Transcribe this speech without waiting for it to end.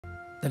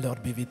The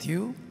Lord be with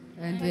you.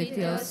 And with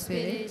your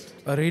spirit.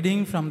 A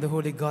reading from the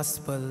Holy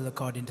Gospel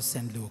according to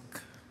St.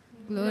 Luke.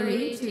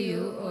 Glory to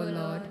you, O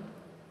Lord.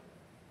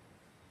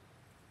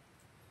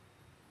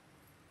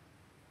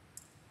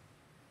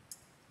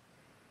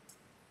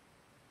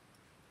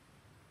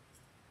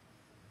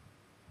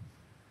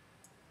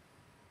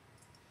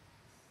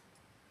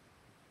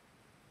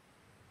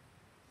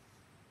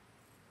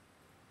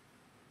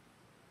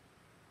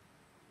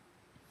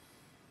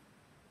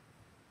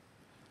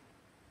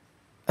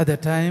 At the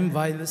time,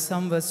 while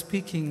some were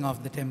speaking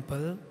of the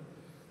temple,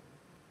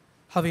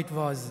 how it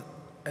was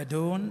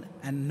adorned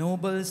and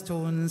noble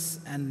stones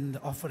and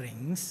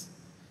offerings,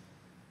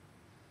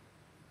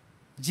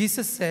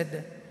 Jesus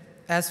said,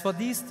 "As for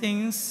these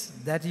things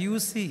that you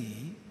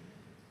see,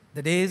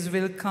 the days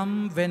will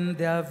come when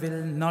there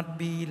will not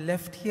be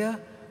left here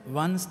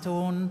one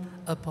stone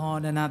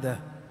upon another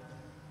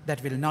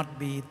that will not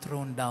be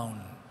thrown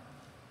down."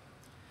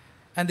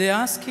 And they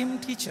asked him,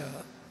 "Teacher,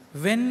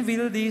 when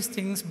will these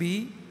things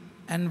be,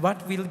 and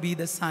what will be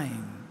the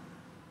sign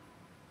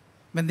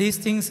when these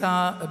things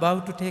are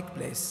about to take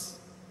place?"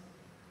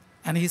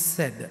 And he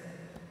said,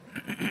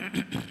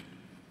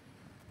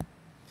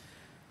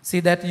 "See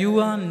that you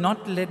are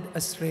not led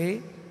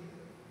astray,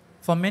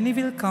 for many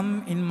will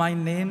come in my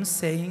name,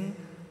 saying,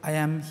 'I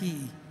am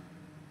he,'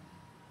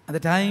 and the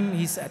time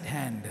is at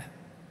hand.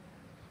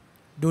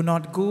 Do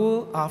not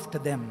go after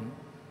them.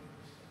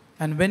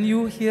 And when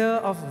you hear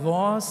of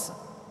wars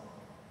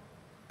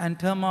and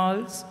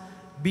turmoils,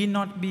 do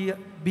not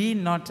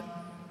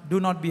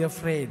be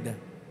afraid.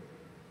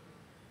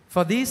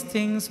 For these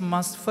things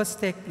must first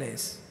take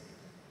place,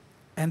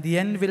 and the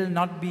end will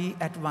not be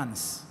at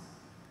once."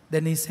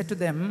 Then he said to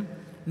them,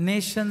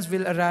 "Nations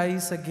will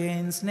arise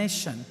against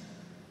nation,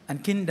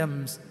 and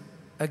kingdoms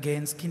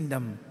against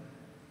kingdom.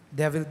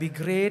 There will be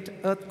great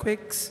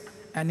earthquakes,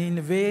 and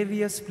in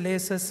various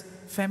places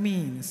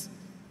famines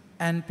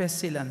and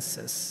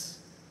pestilences.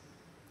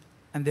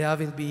 And there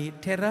will be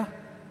terror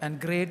and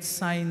great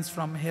signs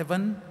from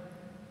heaven.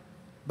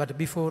 But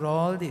before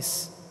all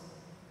this,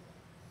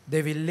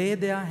 they will lay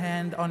their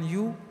hand on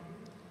you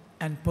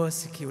and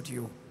persecute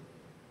you,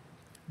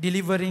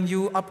 delivering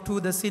you up to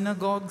the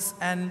synagogues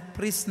and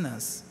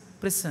prisons.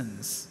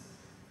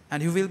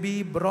 And you will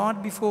be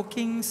brought before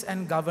kings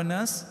and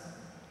governors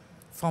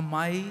for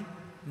my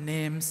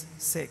name's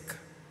sake.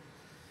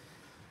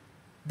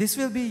 This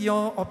will be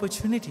your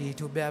opportunity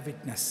to bear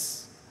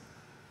witness.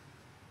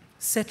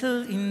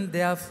 Settle in,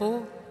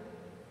 therefore,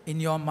 in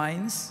your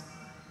minds,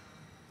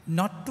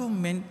 not to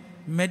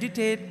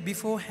meditate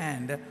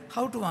beforehand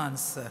how to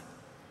answer,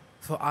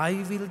 for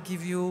I will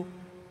give you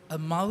a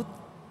mouth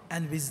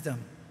and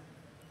wisdom,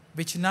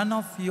 which none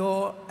of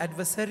your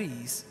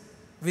adversaries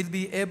will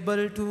be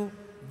able to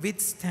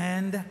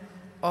withstand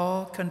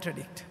or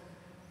contradict.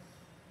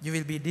 You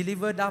will be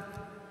delivered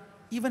up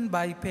even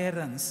by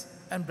parents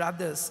and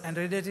brothers and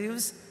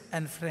relatives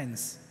and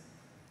friends,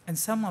 and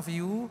some of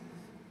you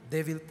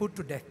they will put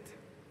to death.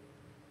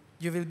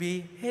 You will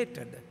be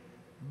hated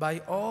by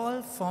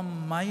all for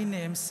my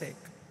name's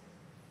sake,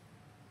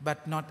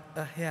 but not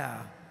a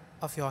hair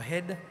of your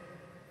head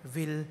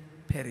will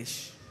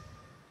perish.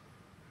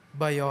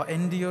 By your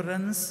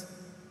endurance,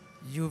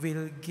 you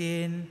will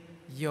gain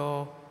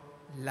your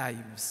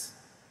lives."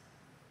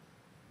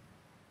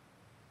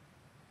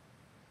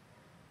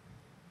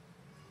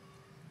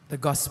 The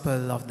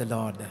Gospel of the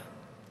Lord.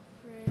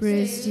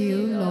 Praise to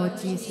you, Lord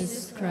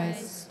Jesus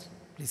Christ.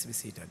 Please be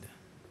seated.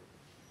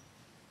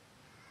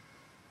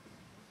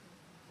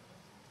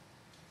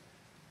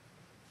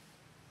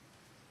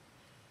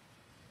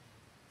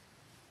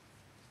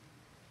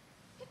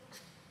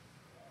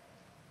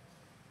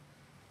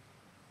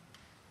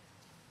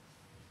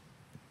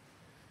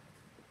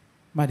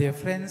 My dear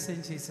friends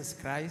in Jesus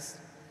Christ,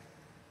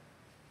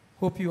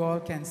 hope you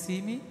all can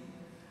see me.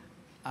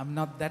 I'm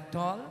not that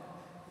tall,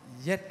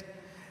 yet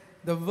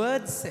the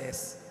word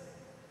says,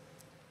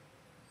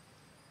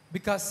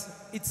 because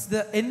it's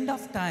the end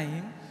of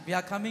time, we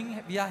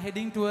are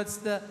heading towards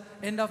the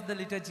end of the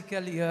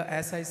liturgical year,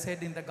 as I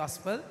said in the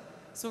Gospel.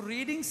 So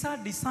readings are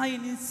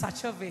designed in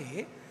such a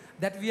way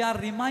that we are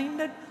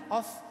reminded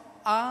of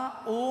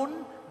our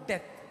own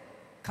death,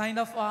 kind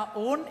of our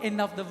own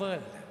end of the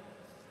world.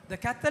 The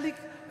Catholic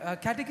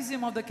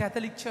Catechism of the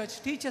Catholic Church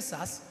teaches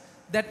us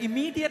that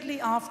immediately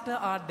after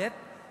our death,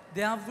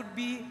 there would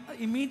be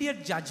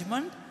immediate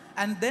judgment,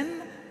 and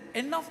then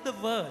end of the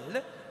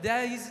world,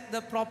 there is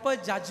the proper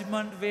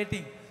judgment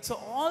waiting. So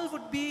all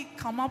would be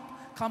come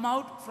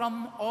out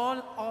from all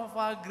of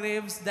our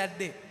graves that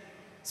day.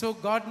 So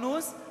God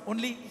knows,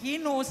 only He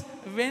knows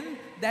when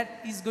that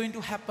is going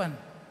to happen.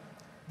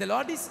 The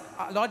Lord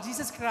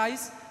Jesus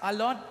Christ, our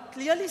Lord,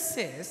 clearly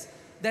says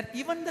that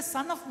even the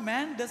Son of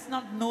Man does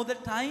not know the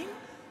time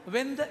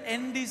when the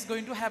end is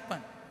going to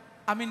happen.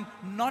 I mean,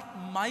 not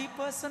my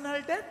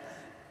personal death.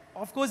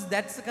 Of course,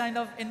 that's the kind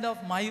of end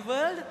of my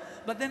world.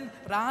 But then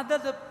rather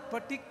the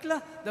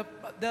particular,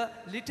 the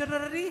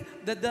literary,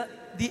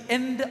 the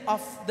end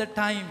of the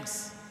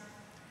times.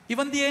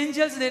 Even the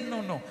angels, they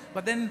don't know.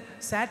 But then,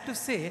 sad to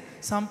say,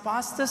 some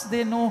pastors,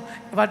 they know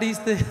what is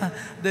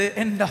the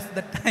end of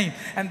the time.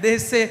 And they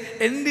say,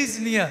 end is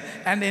near.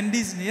 And end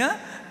is near.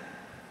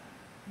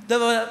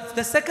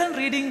 The second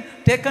reading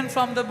taken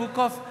from the book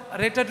of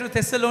letter to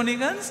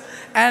Thessalonians.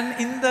 And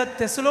in the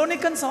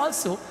Thessalonians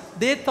also,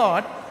 they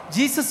thought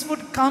Jesus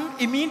would come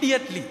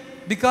immediately.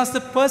 Because the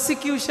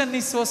persecution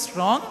is so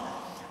strong.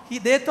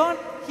 They thought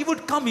he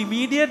would come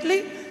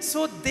immediately.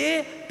 So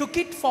they took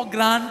it for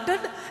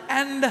granted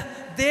and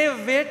they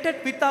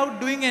waited without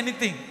doing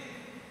anything.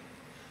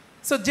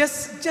 So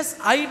just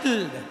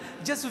idled,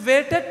 just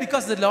waited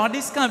because the Lord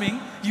is coming,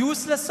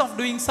 useless of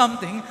doing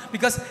something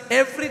because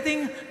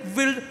everything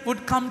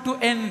would come to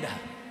end.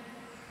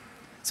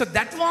 So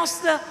that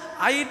was the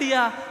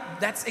idea.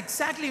 That's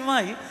exactly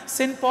why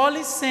St. Paul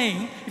is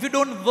saying, if you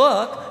don't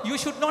work, you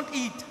should not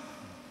eat.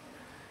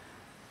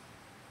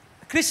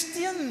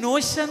 Christian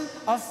notion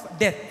of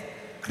death,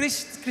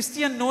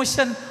 Christian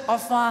notion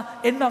of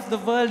end of the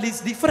world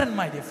is different,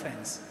 my dear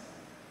friends.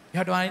 You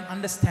have to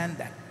understand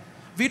that.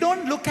 We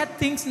don't look at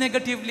things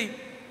negatively.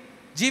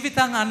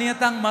 Jivitang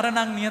aniyatang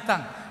maranang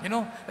niyatang. You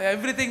know,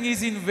 everything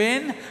is in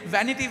vain,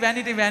 vanity,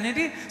 vanity,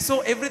 vanity. So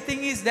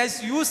everything is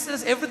that's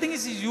useless. Everything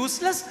is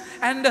useless.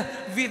 And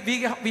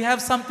we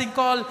have something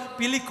called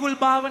pilikul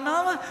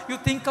bhavana. You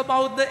think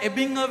about the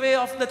ebbing away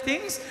of the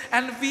things,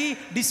 and we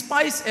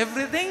despise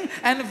everything,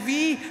 and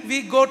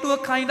we go to a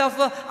kind of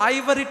a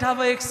ivory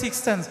tower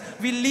existence.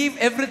 We leave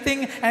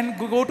everything and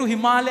go to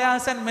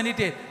Himalayas and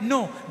meditate.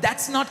 No,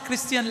 that's not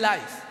Christian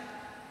life.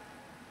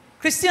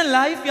 Christian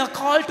life, we are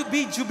called to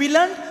be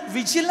jubilant,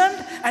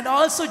 vigilant, and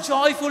also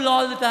joyful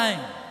all the time.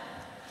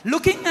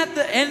 Looking at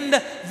the end,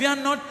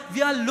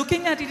 we are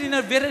looking at it in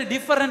a very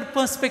different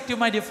perspective,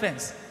 my dear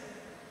friends.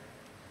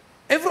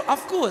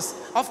 Of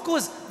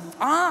course,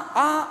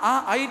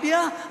 our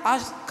idea, our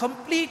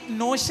complete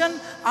notion,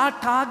 our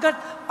target,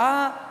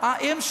 our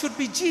aim should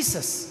be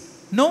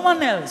Jesus. No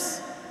one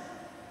else.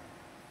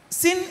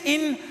 Sin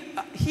in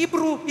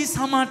Hebrew is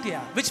hamartia,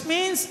 which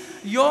means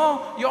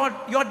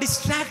you're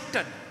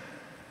distracted.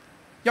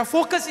 Your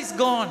focus is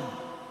gone.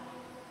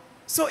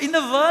 So in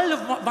the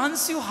world,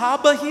 once you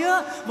harbor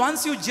here,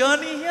 once you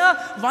journey here,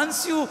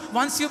 once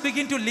you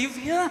begin to live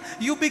here,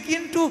 you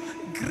begin to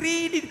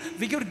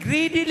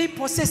greedily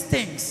possess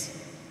things.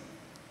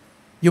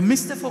 You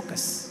miss the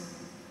focus.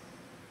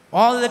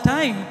 All the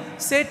time,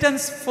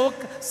 Satan's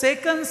focus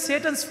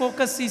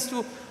is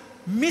to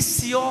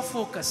miss your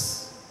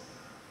focus.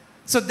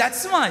 So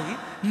that's why,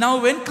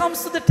 now when it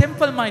comes to the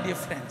temple, my dear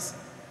friends,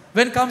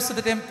 when it comes to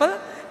the temple,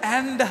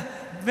 and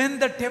when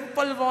the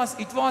temple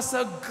was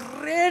a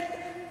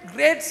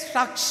great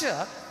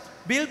structure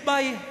built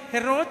by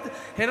Herod.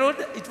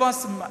 It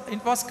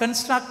was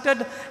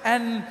constructed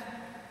and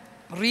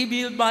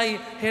rebuilt by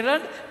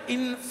Herod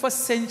in 1st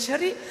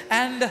century,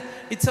 and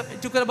it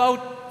took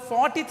about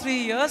 43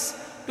 years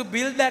to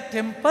build that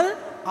temple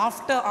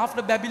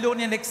after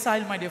Babylonian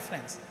exile, my dear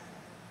friends.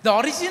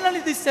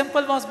 Originally this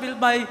temple was built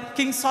by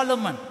King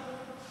Solomon.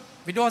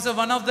 It was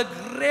one of the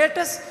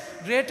greatest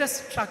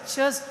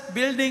structures,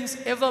 buildings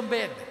ever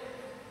made.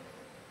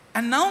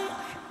 And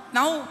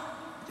now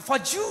for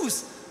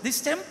Jews,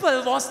 this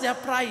temple was their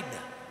pride.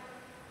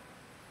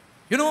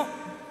 You know,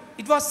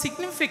 it was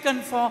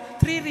significant for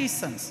 3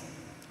 reasons.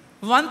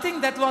 One thing,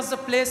 that was the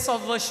place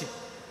of worship.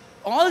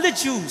 All the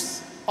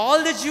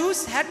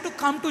Jews had to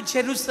come to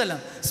Jerusalem,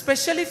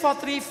 especially for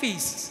 3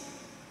 feasts.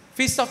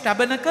 Feast of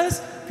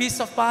Tabernacles,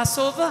 Feast of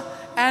Passover,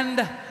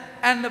 and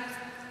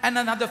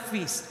another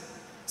feast.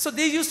 So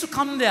they used to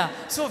come there.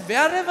 So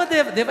wherever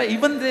they were,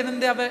 even when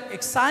they were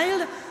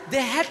exiled,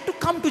 they had to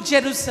come to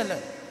Jerusalem.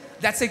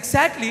 That's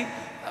exactly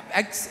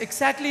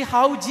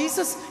how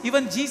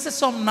even Jesus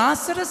from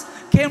Nazareth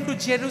came to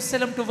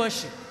Jerusalem to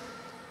worship.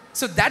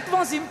 So that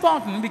was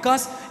important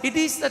because it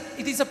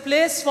is a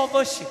place for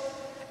worship.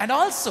 And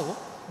also,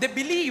 they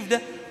believed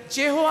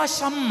Jehovah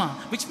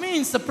Shammah, which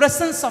means the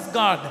presence of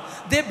God.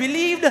 They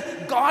believed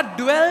God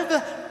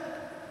dwelled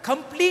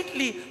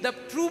completely. The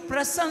true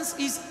presence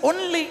is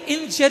only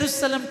in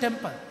Jerusalem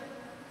temple.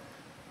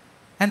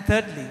 And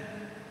thirdly,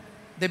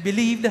 they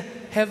believed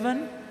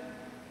heaven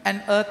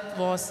and earth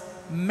was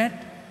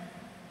met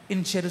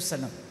in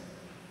Jerusalem.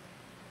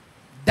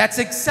 That's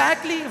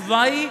exactly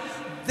why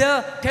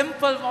the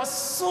temple was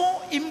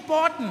so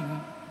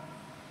important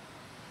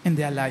in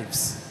their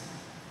lives.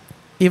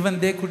 Even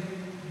they could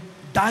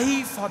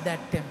die for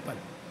that temple.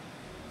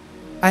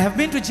 I have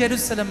been to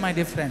Jerusalem, my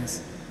dear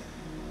friends,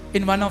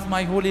 in one of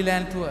my Holy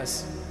Land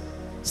tours.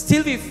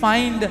 Still we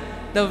find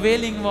the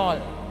Wailing Wall,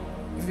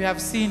 if you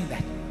have seen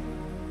that.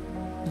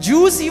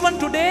 Jews even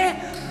today,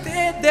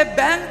 they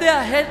bang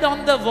their head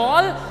on the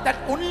wall, that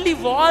only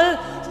wall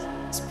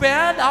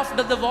spared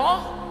after the war.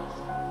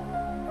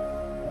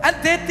 And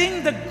they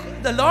think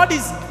the Lord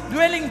is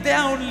dwelling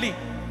there only.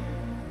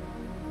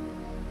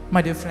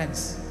 My dear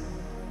friends,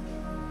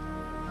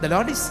 the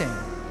Lord is saying,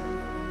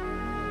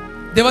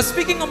 they were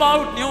speaking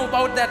about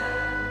that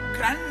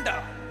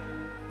grandeur,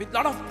 with a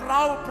lot of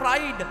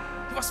pride.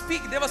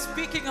 They were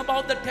speaking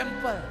about the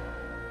temple.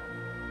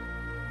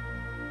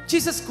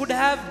 Jesus could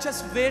have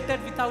just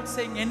waited without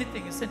saying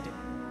anything, isn't it?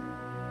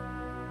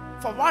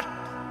 For what?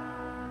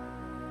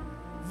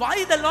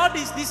 Why the Lord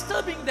is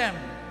disturbing them?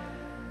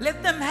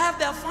 Let them have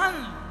their fun.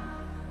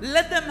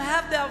 Let them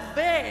have their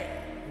way.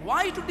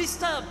 Why to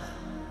disturb?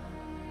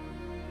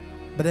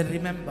 But then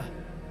remember,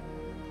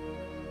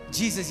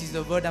 Jesus is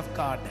the Word of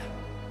God.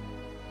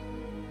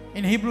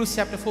 In Hebrews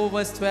chapter 4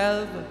 verse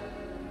 12,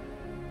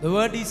 the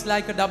Word is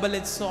like a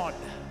double-edged sword.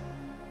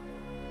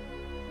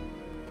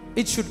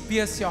 It should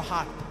pierce your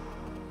heart.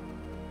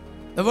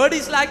 The Word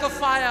is like a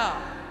fire.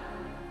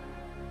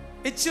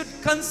 It should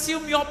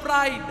consume your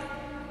pride.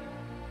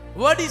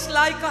 Word is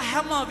like a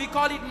hammer. We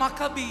call it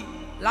Maccabee.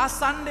 Last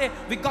Sunday,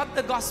 we got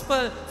the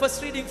gospel,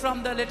 first reading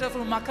from the letter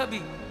from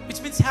Maccabee,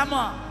 which means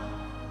hammer.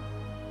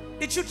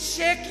 It should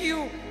shake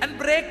you and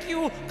break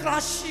you,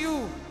 crush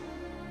you.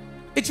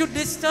 It should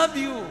disturb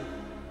you.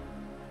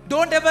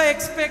 Don't ever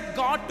expect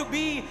God to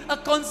be a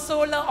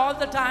consoler all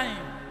the time.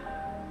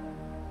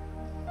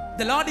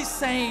 The Lord is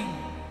saying,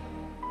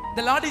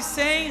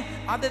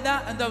 other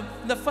than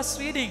the first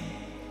reading,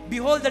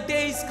 behold, the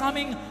day is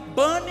coming,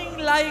 burning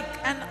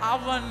like an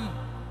oven.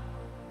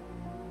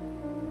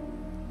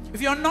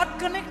 If you are not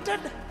connected,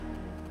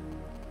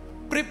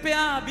 be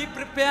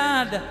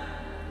prepared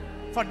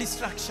for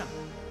destruction.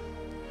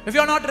 If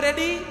you are not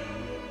ready,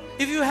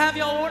 if you have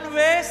your own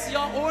ways,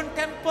 your own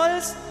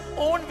temples,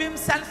 own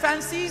whims and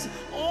fancies,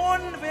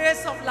 own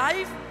ways of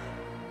life,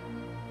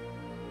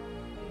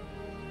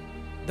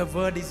 the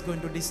Word is going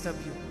to disturb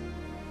you.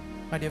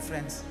 My dear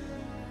friends,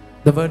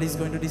 the Word is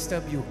going to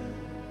disturb you.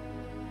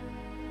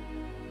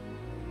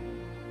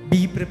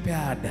 Be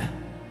prepared.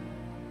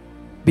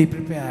 Be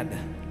prepared.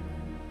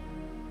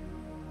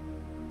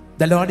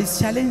 The Lord is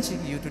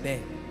challenging you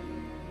today.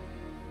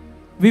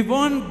 We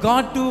want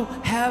God to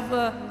have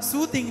a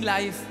soothing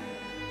life.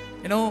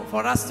 You know,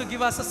 for us to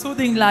give us a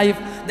soothing life.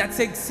 That's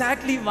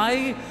exactly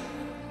why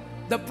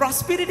the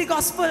prosperity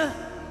gospel,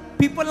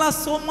 people are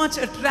so much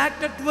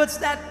attracted towards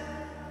that.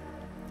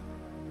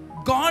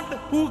 God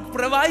who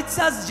provides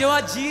us,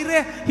 Jehovah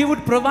Jireh, He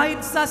would provide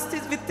us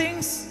with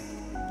things.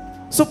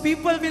 So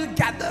people will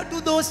gather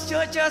to those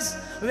churches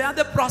where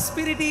the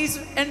prosperity is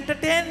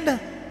entertained.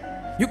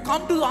 You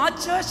come to our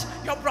church,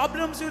 your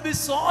problems will be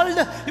solved.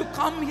 You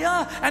come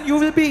here and you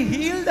will be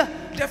healed.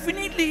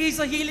 Definitely He is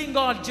a healing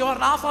God. Jehovah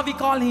Rapha we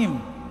call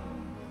Him.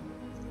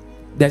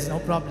 There's no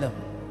problem.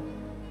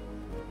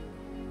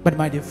 But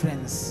my dear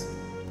friends,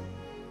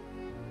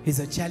 He's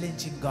a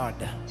challenging God.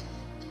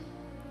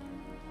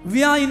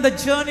 We are in the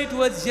journey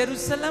towards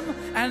Jerusalem,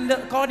 and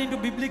according to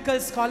biblical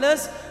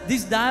scholars,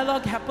 this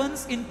dialogue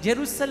happens in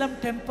Jerusalem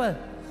temple.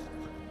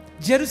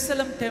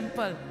 Jerusalem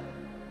temple.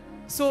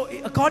 So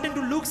according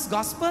to Luke's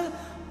gospel,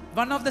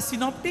 one of the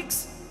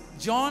synoptics,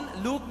 John,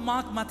 Luke,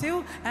 Mark,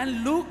 Matthew,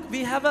 and Luke,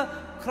 we have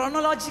a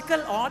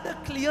chronological order,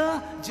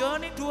 clear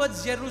journey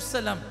towards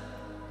Jerusalem.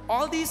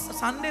 All these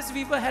Sundays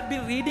we had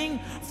been reading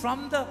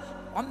from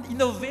in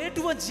the way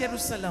towards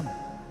Jerusalem.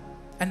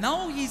 And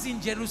now He's in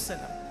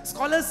Jerusalem.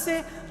 Scholars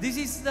say this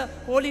is the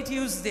Holy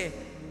Tuesday,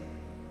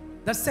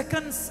 the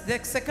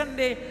second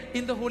day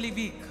in the Holy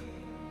Week.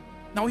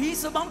 Now He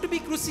is about to be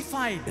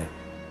crucified.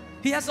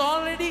 He has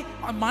already,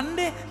 on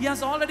Monday, He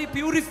has already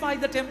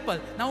purified the temple.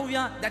 Now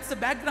that's the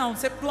background,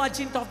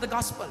 Septuagint of the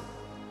Gospel.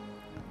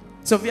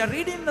 So we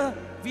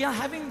are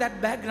having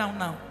that background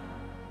now.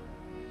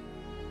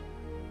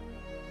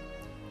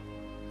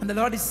 And the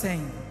Lord is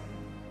saying,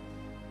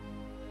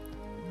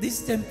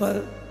 this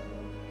temple,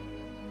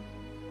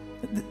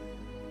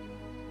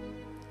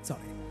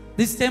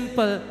 this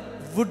temple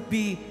would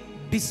be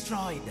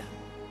destroyed.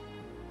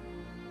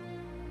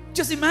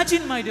 Just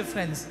imagine, my dear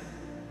friends.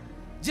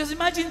 Just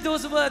imagine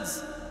those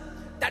words.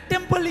 That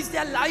temple is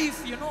their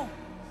life, you know.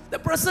 The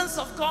presence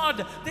of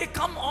God. They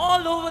come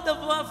all over the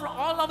world, from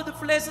all over the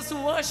places to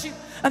worship.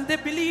 And they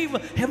believe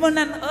heaven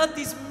and earth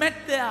is met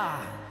there.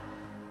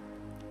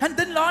 And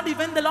then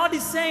when the Lord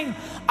is saying,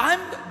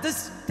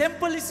 this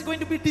temple is going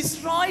to be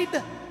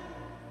destroyed.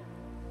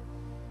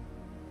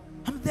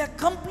 They're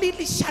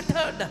completely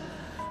shattered.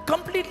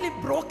 Completely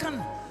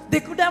broken. They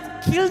could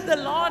have killed the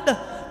Lord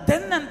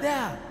then and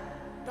there.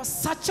 It was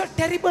such a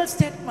terrible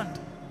statement.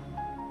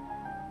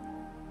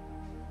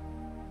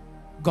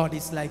 God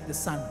is like the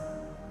sun.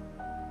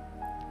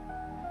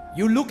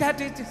 You look at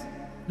it,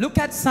 look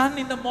at sun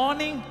in the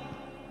morning,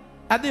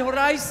 at the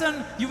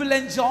horizon, you will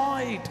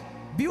enjoy it.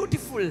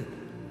 Beautiful.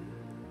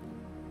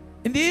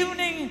 In the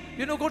evening,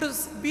 go to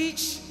the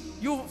beach,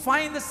 you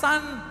find the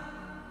sun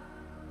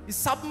is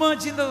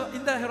submerged in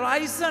the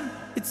horizon.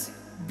 It's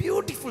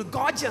beautiful,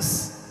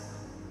 gorgeous.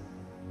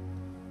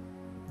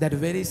 That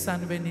very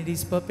sun, when it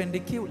is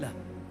perpendicular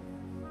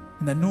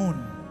in the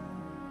noon,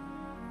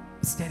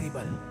 it's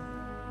terrible.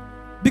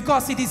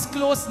 Because it is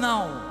close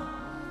now.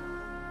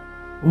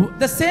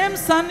 The same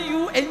sun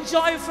you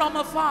enjoy from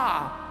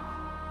afar,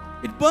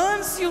 it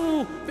burns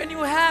you when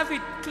you have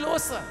it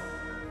closer.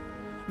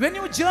 When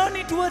you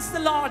journey towards the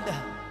Lord,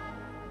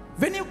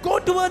 when you go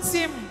towards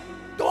Him,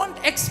 don't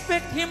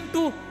expect Him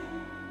to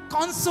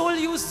console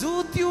you,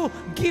 soothe you,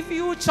 give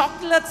you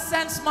chocolates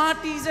and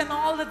Smarties and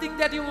all the things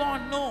that you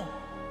want. No.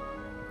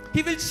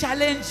 He will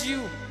challenge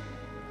you.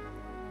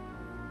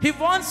 He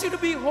wants you to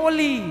be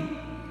holy.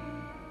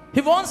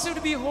 He wants you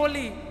to be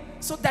holy.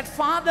 So that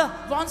Father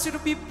wants you to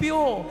be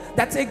pure.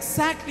 That's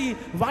exactly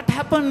what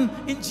happened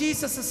in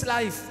Jesus'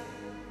 life.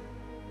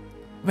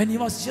 When he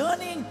was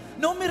journeying,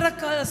 no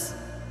miracles.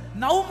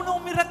 Now no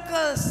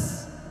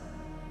miracles.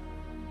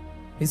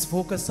 His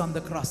focus on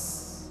the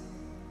cross.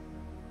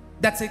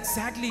 That's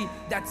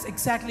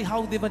exactly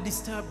how they were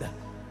disturbed.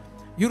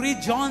 You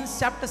read John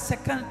chapter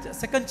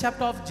second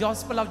chapter of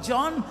Gospel of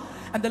John,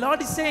 and the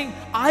Lord is saying,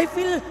 I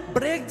will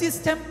break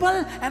this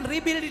temple and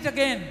rebuild it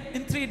again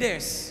in 3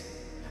 days.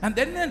 And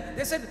then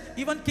they said,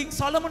 even King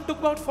Solomon took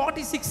about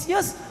 46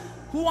 years.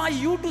 Who are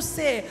you to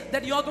say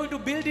that you are going to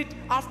build it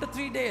after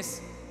 3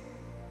 days?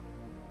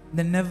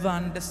 They never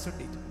understood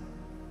it.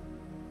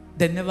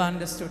 They never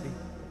understood it.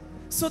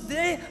 So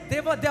their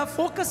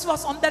focus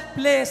was on that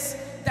place,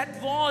 that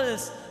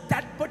walls,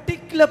 that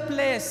particular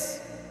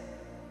place.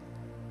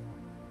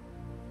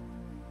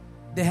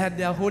 They had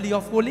their Holy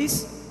of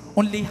Holies.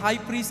 Only high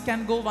priest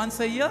can go once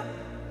a year.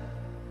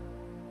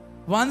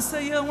 Once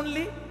a year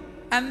only.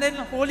 And then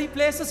holy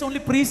places, only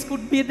priests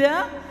could be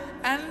there.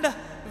 And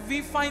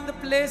we find the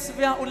place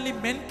where only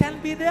men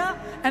can be there,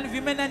 and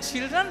women and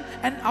children,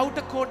 and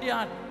outer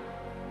courtyard.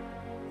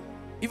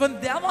 Even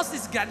there was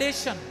this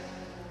gradation.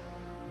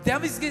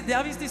 There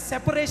is this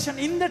separation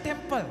in the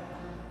temple.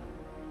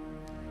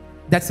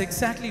 That's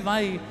exactly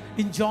why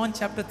in John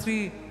chapter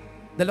 3,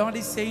 the Lord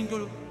is saying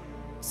to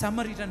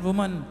Samaritan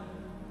woman,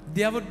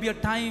 there would be a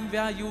time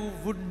where you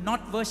would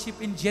not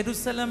worship in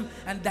Jerusalem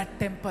and that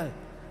temple,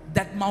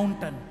 that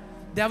mountain.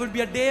 There will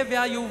be a day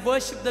where you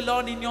worship the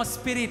Lord in your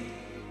spirit,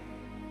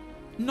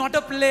 not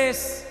a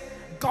place.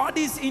 God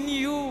is in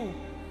you.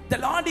 The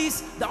Lord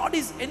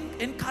is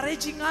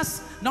encouraging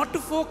us not to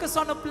focus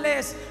on a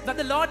place, that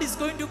the Lord is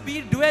going to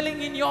be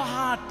dwelling in your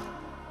heart.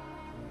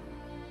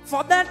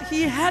 For that,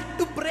 He had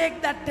to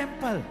break that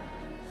temple.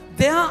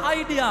 Their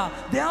idea,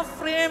 their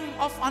frame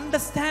of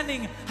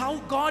understanding how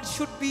God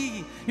should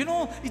be. You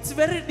know, it's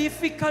very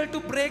difficult to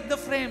break the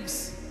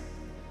frames.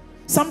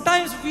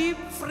 Sometimes we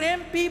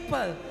frame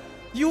people.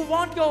 You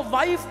want your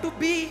wife to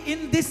be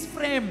in this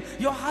frame,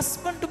 your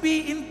husband to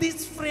be in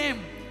this frame,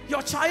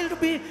 your child to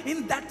be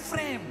in that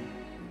frame.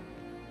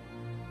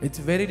 It's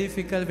very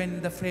difficult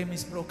when the frame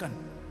is broken.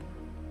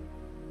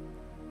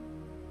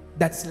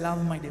 That's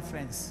love, my dear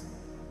friends.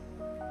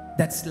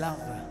 That's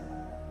love.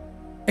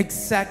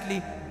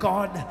 Exactly,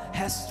 God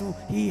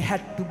He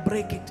had to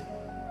break it.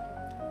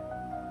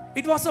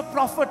 It was a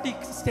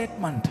prophetic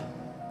statement.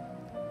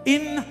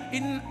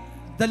 In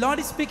the Lord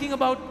is speaking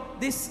about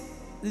this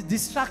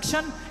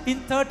destruction in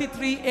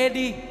 33 AD.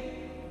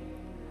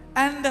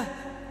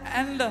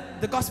 And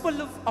the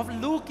Gospel of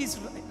Luke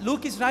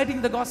is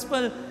writing the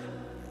Gospel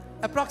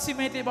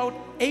approximately about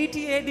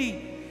 80 AD.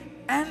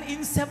 And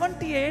in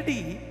 70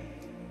 AD,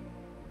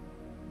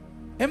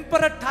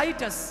 Emperor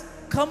Titus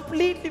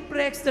completely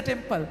breaks the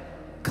temple.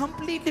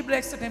 Completely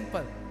breaks the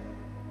temple.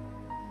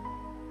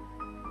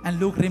 And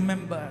Luke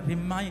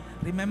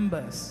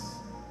remembers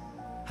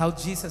how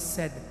Jesus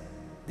said,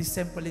 this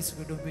temple is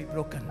going to be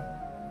broken.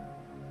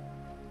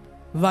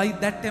 Why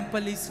that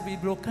temple is to be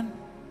broken?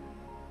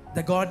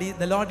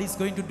 The Lord is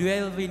going to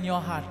dwell in your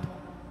heart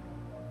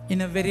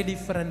in a very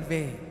different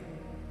way.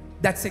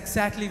 That's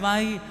exactly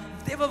why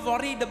they were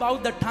worried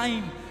about the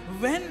time.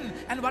 When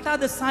and what are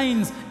the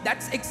signs?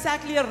 That's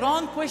exactly a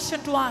wrong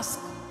question to ask.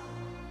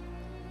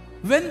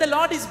 When the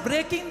Lord is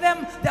breaking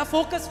them, their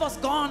focus was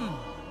gone.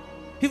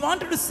 He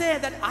wanted to say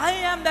that I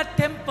am that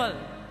temple.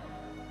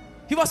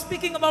 He was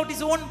speaking about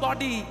His own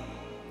body.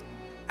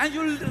 And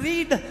you'll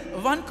read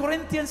 1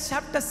 Corinthians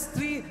chapter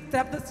 3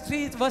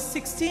 verse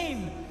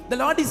 16. The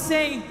Lord is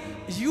saying,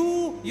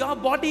 your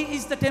body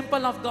is the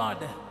temple of God.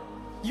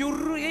 You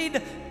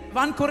read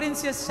 1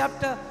 Corinthians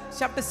chapter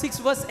 6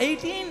 verse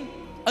 18.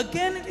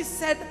 Again it is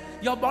said,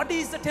 your body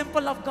is the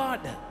temple of God.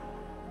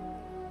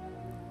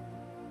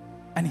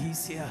 And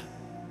He's here.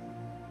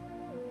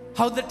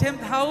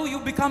 How you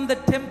become the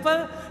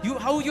temple,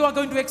 how you are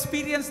going to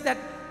experience that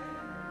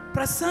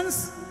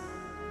presence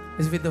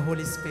is with the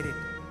Holy Spirit.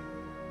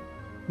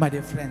 My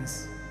dear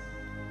friends,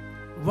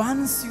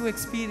 once you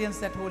experience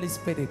that Holy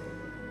Spirit,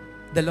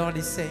 the Lord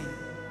is saying,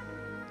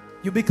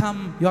 you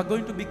are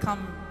going to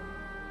become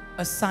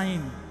a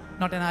sign,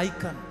 not an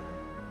icon.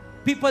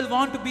 People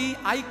want to be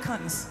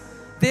icons.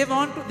 They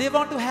want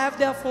to have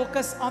their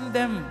focus on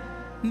them.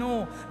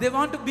 No, they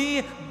want to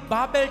be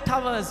Babel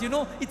towers. You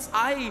know, it's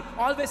I,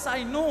 always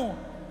I. No,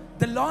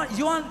 the Lord,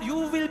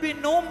 you will be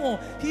no more.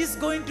 He is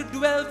going to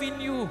dwell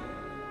in you.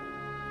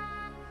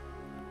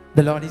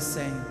 The Lord is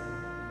saying,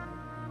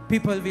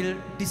 people will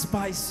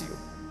despise you.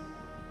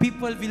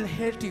 People will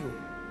hate you.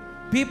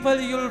 People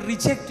will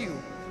reject you.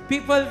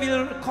 People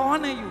will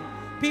corner you.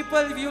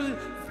 People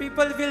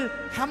will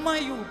hammer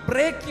you,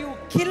 break you,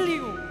 kill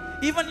you.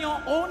 Even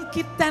your own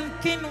kith and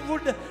kin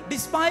would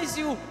despise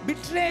you,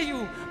 betray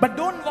you. But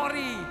don't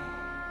worry.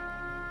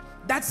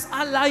 That's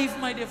our life,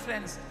 my dear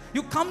friends.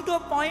 You come to a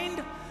point,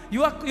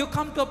 you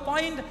come to a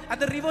point at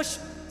the river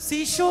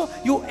seashore,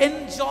 you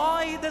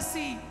enjoy the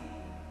sea.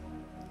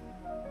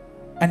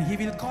 And he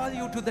will call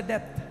you to the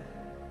depth,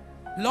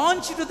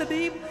 launch you to the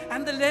deep.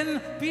 And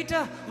then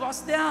Peter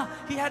was there.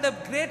 He had a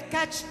great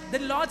catch. The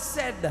Lord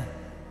said,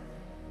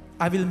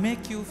 I will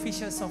make you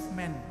fishers of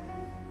men.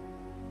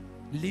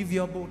 Leave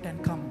your boat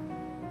and come.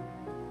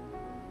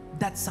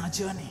 That's our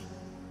journey.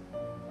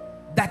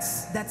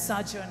 That's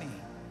our journey.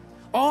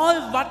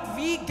 All what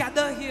we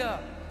gather here,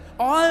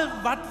 all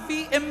what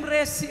we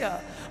embrace here,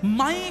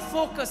 my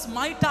focus,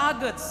 my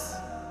targets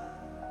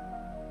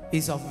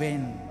is of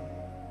vain.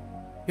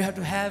 You have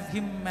to have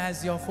Him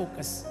as your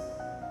focus.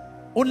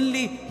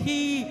 Only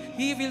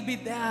He will be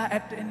there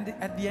at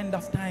the end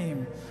of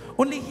time.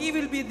 Only He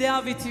will be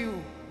there with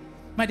you.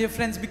 My dear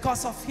friends,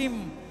 because of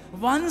Him,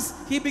 once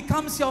He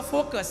becomes your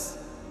focus,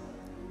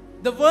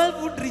 the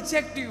world would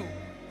reject you.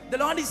 The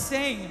Lord is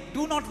saying,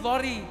 do not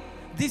worry.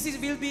 This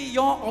will be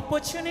your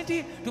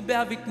opportunity to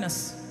bear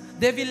witness.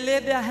 They will lay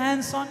their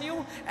hands on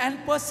you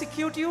and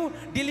persecute you,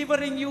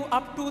 delivering you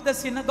up to the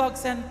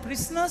synagogues and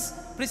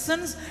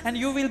prisons, and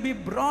you will be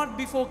brought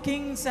before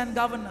kings and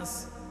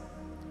governors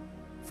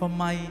for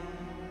my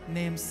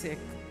name's sake.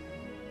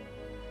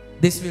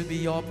 This will be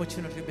your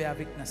opportunity to bear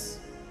witness.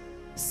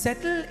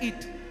 Settle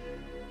it,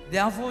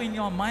 therefore, in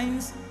your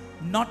minds,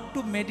 not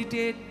to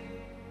meditate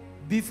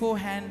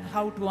beforehand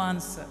how to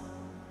answer.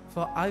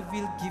 For I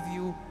will give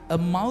you a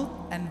mouth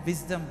and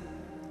wisdom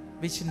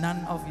which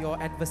none of your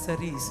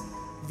adversaries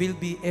will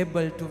be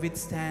able to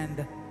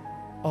withstand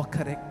or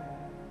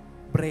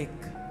break.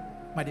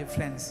 My dear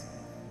friends,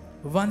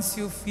 once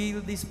you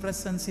feel this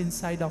presence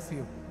inside of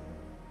you,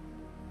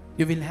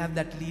 you will have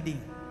that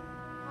leading.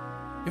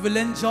 You will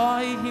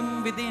enjoy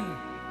Him within.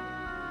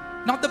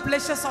 Not the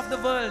pleasures of the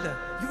world.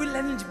 You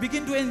will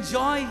begin to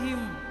enjoy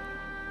Him.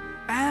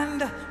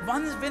 And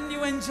once when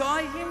you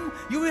enjoy Him,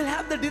 you will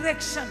have the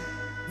direction.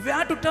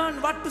 Where to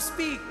turn, what to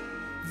speak.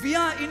 We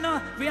are in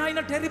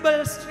a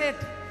terrible state.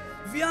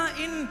 We are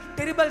in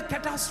terrible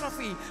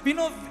catastrophe. We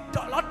know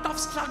a lot of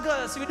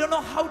struggles. We don't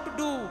know how to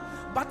do.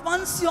 But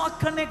once you are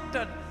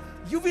connected,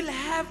 you will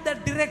have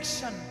that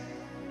direction.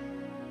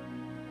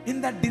 In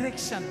that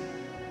direction,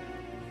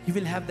 you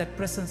will have that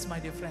presence, my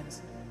dear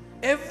friends.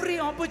 Every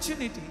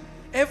opportunity,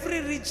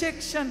 every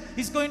rejection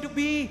is going to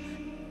be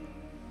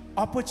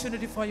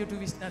opportunity for you to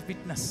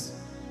witness.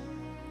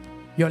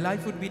 Your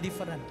life would be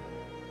different.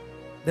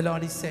 The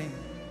Lord is saying.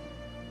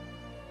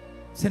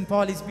 St.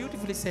 Paul is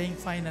beautifully saying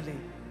finally,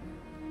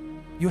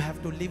 you have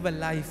to live a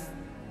life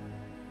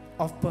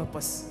of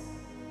purpose.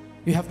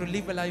 You have to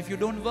live a life. You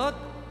don't work,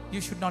 you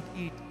should not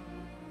eat.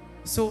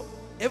 So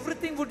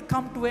everything would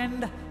come to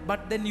end,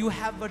 but then you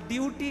have a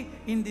duty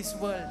in this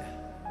world.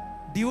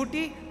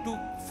 Duty to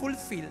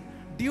fulfill,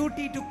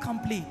 duty to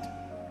complete.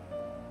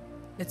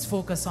 Let's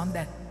focus on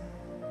that.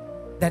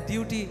 That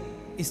duty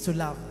is to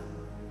love.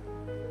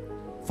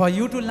 For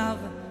you to love,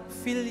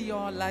 fill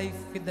your life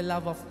with the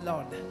love of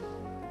Lord.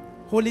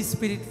 Holy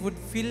Spirit would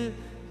fill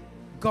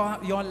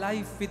your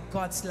life with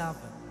God's love.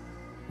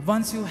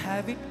 Once you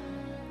have it,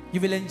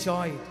 you will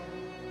enjoy it.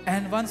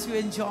 And once you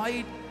enjoy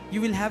it,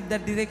 you will have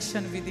that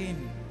direction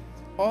within.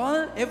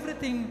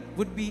 Everything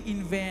would be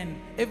in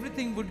vain.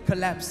 Everything would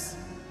collapse.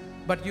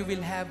 But you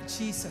will have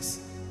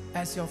Jesus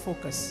as your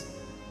focus.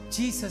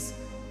 Jesus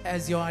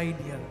as your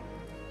ideal.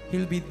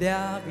 He'll be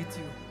there with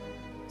you.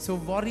 So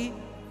worry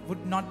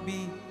would not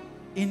be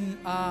in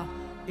our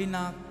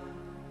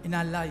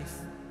life,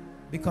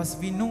 because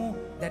we know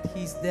that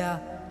He's there.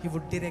 He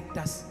would direct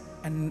us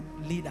and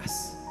lead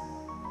us.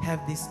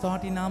 Have this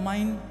thought in our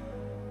mind.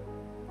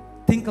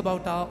 Think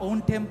about our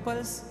own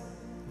temples,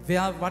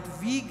 where what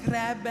we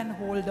grab and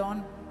hold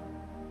on,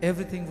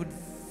 everything would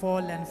fall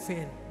and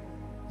fail.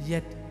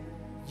 Yet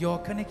your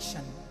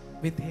connection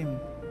with Him,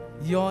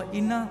 your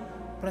inner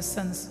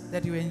presence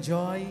that you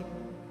enjoy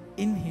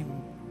in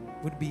Him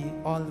would be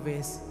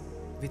always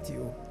with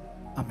you.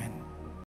 Amen.